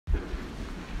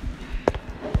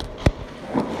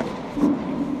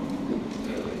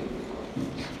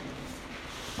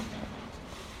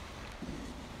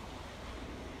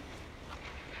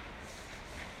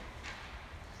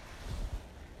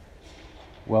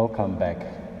Welcome back.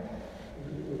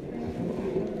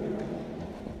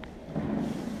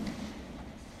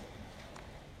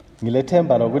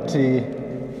 Ngilethemba lokuthi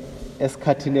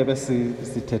esikhathini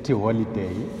ebesithethe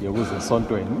holiday yokuze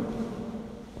esontweni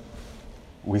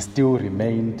we still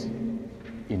remained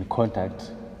in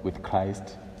contact with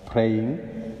Christ, praying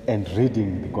and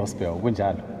reading the gospel.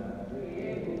 Kunjalo?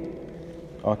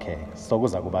 Okay, so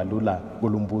kuza kuba lula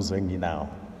kulumbuzo enginawo.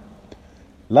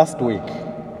 Last week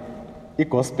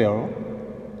igospel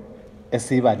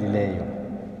esibalileyo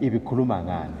ibikhuluma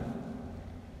ngani?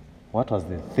 What was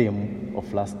the theme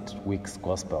of last week's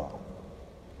gospel?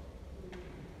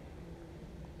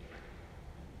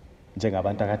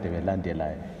 Njengabantu akade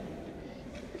belandela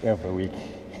every week.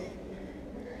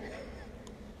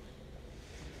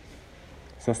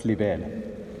 Sesilibele.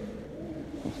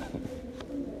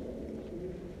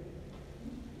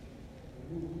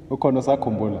 Ukhona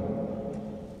usakhumbula?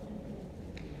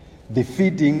 The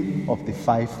feeding of the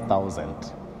 5,000.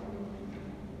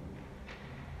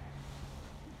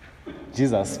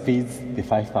 Jesus feeds the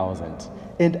 5,000.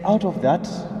 And out of that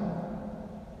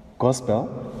gospel,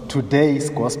 today's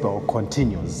gospel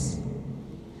continues.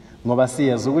 Ngoba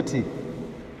siyazi ukuthi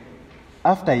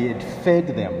after he had fed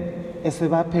them,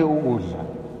 esebaphe ukudla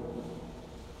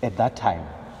at that time,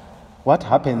 what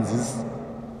happens is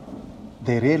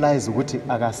they realize ukuthi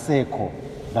akasekho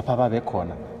lapha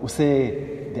babekhona, use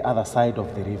the other side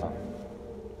of the river.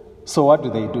 So what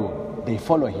do? They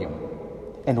follow him.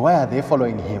 And why are they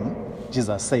following him?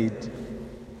 Jesus said,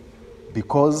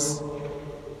 because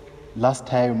last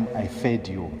time I fed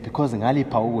you, because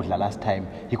ngalipha ukudla last time,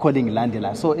 he calling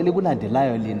landela. So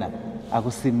elikulandelayo lina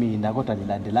akusimina kodwa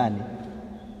lilandelani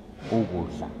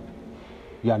ukudla.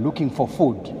 You are looking for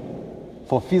food,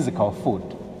 for physical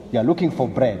food. You are looking for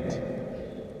bread.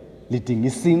 Lidinga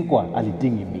isinkwa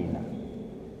alidingi mina.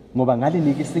 Ngoba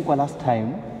ngalinika isinkwa last time,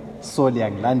 so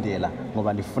liyangilandela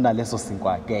ngoba lifuna leso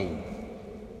sinkwa again.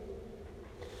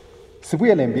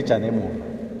 Sibuyele mbijana emuva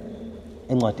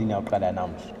encwadini yokuqala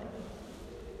namhla.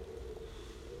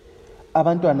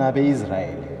 Abantwana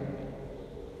beIsrayeli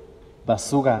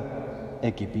basuka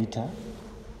eGibhithe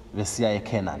besiya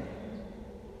eKenani.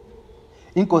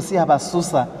 Inkosi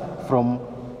yabasusa from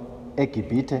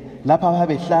eGibhithe lapha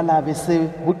babehlala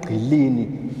besebugqilini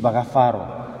bakaFaro,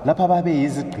 lapha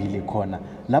babeyizigqili khona,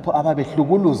 lapho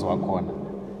ababehlukuluzwa khona.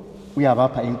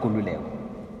 Uyabapha inkululeko.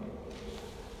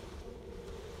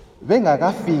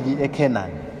 Bengakafiki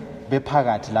eKenani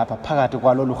bephakathi lapha phakathi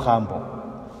kwalolu hambo,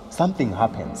 something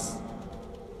happens.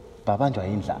 Babanjwa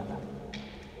indlala.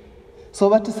 So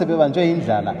bathi sebebanjwe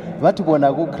indlala, bathi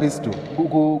bona kuKristu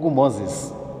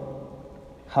kuMoses.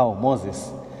 How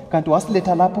Moses? Kanti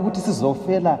wasiletha lapho ukuthi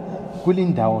sizofela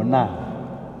kulindawo na.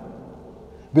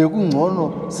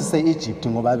 Bekungcono sise Egypt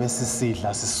ngoba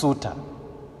besisidla sisutha.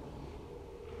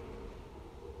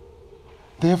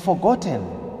 They have forgotten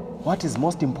what is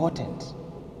most important.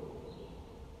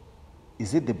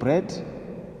 Is it the bread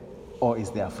or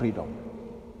is their freedom?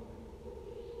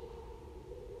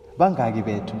 Bangaki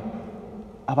bethu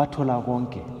abathola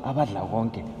konke, abadla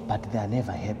konke, but they are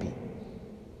never happy.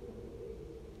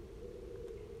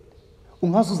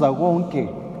 Ungazuza konke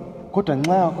kodwa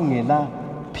nxa kungela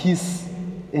peace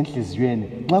enhliziyweni,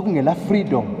 nxa kungela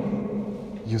freedom,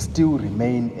 you still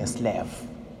remain a slave.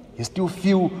 You still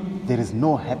feel there is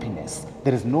no happiness,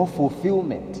 there is no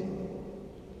fulfillment.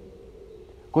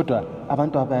 Kodwa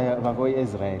abantu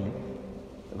bako-Israyeli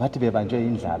bathi bebanjwe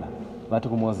indlala, bathi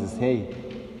kuMoses, hey,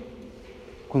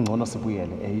 kungcono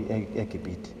sibuyele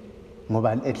eGibhithe.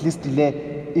 Ngoba at least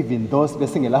even those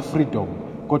besingela freedom,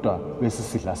 kodwa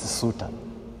besisidla sisutha.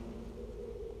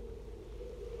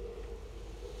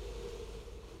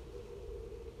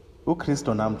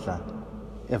 uKristu namhla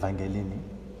evangelini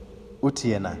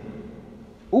uthi yena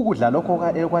ukudla lokho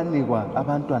ekwanikwa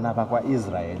abantwana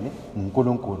bakwaIsrayeli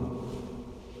uNkulunkulu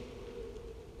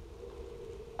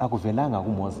akuvelanga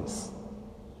kuMoses,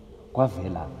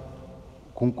 kwavela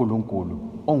kuNkulunkulu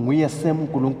onguye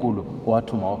semNkulunkulu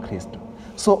owathuma uKristu.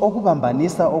 So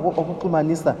okubambanisa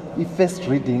okuxhumanisa i-first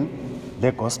reading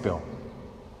le gospel,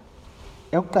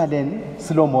 ekuqaleni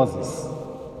silo Moses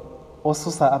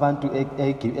osusa abantu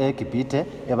eGibhithe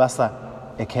ebasa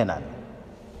eKenani.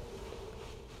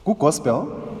 Ku-gospel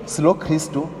silo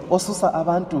Kristu osusa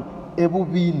abantu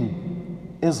ebubini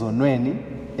ezonweni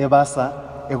ebasa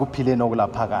ekuphileni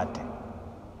okulaphakade.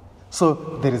 So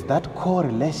there is that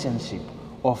correlationship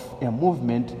of a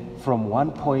movement from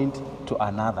one point to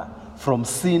another, from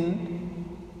sin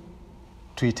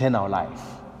to eternal life,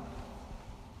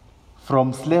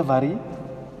 from slavery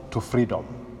to freedom.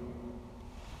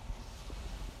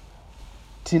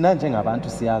 Thina njengabantu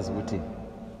siyazi ukuthi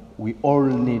we all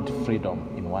need freedom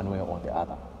in one way or the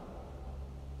other.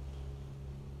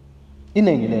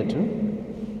 Iningi lethu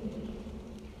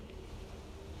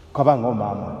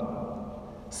kwabangomama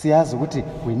siyazi ukuthi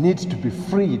we need to be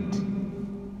freed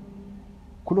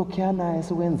kulokhuyana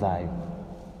esikwenzayo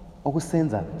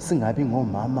okusenza singabi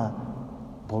ngomama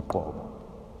boqobo,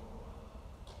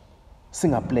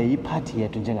 singaplay ipart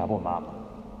yethu njengabomama.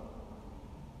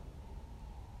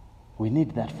 We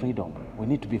need that freedom. We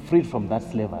need to be freed from that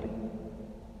slavery.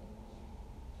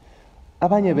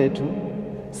 Abanye bethu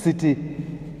sithi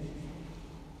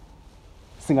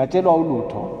singatshelwa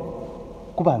ulutho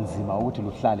kuba nzima ukuthi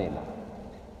luhlalela.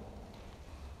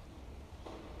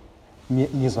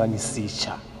 Ngizwa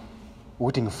ngisitsha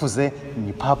ukuthi ngifuze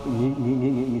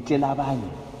ngitshela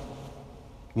abanye,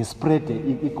 ngispread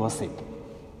i-gossip.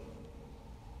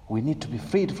 We need to be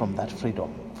freed from that freedom,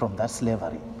 from that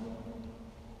slavery.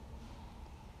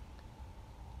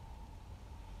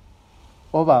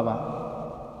 Oh Baba,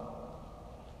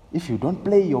 if you don't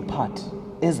play your part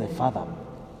as a father,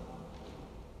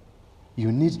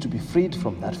 you need to be freed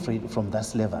from that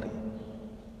slavery.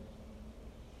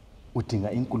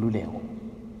 Udinga inkululeko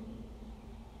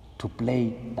to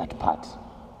play that part.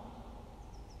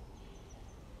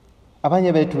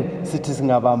 Abanye bethu sithi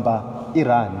singabamba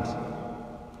irand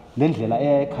lendlela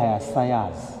ekhaya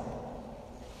sayazi.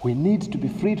 We need to be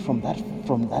freed from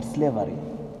that slavery.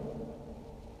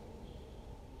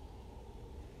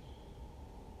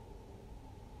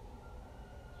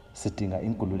 Sidinga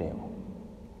inkululeko.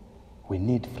 We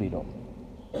need freedom.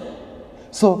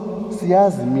 So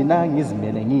siyazi mina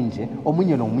ngizimele nginje,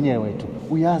 omunye nomunye wethu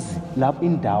uyazi lapho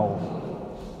indawo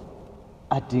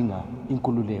adinga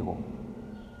inkululeko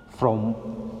from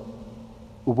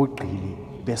ubugqili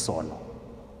besono,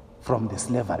 from the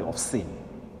slavery of sin.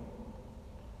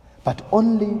 But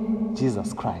only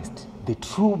Jesus Christ, the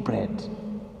true bread,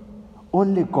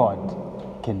 only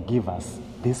God can give us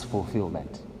this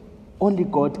fulfillment. Only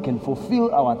God can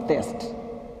fulfill our thirst.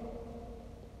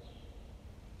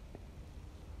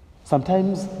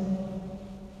 Sometimes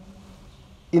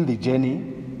in the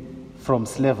journey from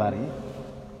slavery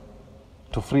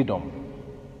to freedom,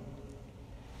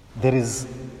 there is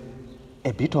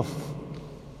a bit of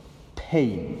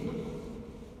pain.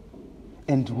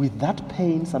 And with that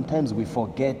pain, sometimes we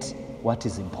forget what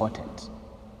is important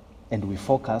and we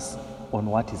focus on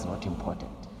what is not important.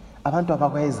 Abantu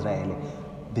abakwa-Israel,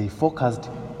 they focused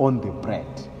on the bread,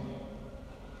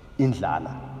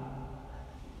 indlala.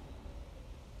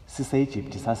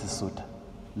 Sise-Egypt sasisuta,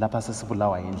 lapha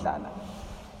sesibulawa indlala.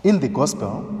 In the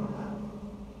gospel,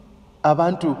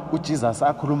 abantu uJesus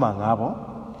akhuluma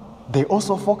ngabo, they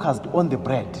also focused on the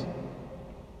bread.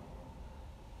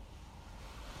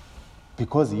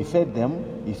 Because he fed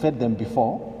them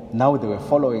before, now they were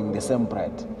following the same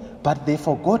bread. But they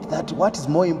forgot that what is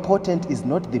more important is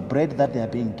not the bread that they are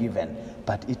being given,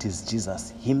 but it is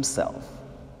Jesus himself.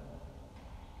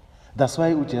 That's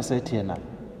why uJesu said here,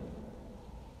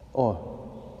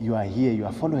 oh, you are here, you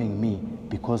are following me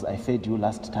because I fed you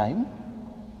last time.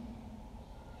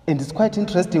 And it's quite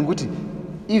interesting,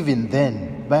 even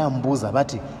then, bayambuza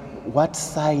bati, what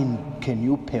sign can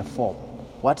you perform?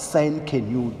 What sign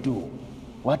can you do?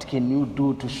 What can you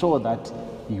do to show that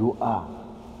you are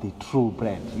the true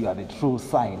bread, you are the true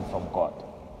sign from God?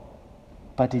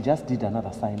 But he just did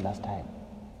another sign last time.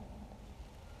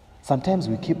 Sometimes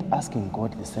we keep asking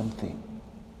God the same thing.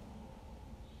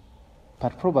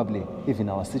 But probably, even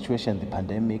our situation, the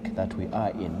pandemic that we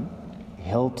are in,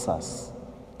 helps us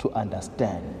to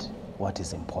understand what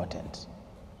is important.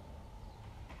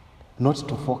 Not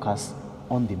to focus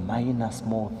on the minor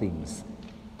small things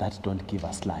that don't give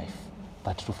us life,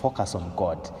 but to focus on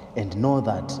God and know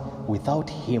that without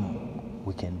him,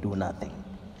 we can do nothing.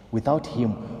 Without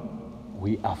him,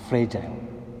 we are fragile.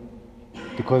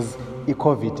 Because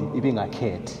COVID, being a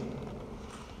kid,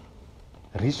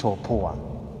 rich or poor,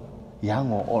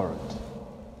 young or old,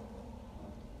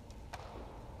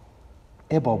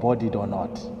 able-bodied or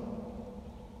not,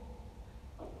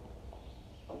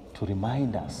 to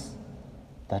remind us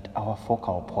that our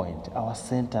focal point, our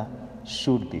center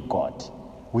should be God.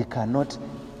 We cannot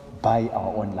buy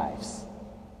our own lives,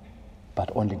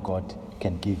 but only God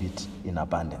can give it in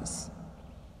abundance.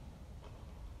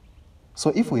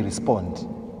 So if we respond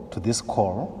to this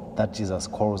call that Jesus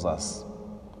calls us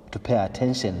to pay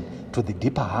attention to the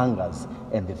deeper hungers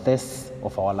and the thirsts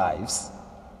of our lives,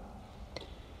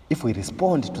 if we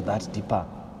respond to that deeper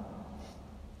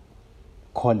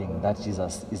calling that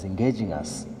Jesus is engaging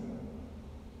us,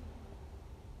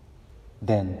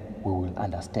 then we will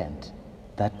understand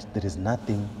that there is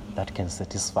nothing that can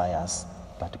satisfy us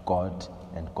but God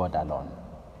and God alone.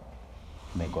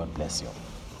 May God bless you.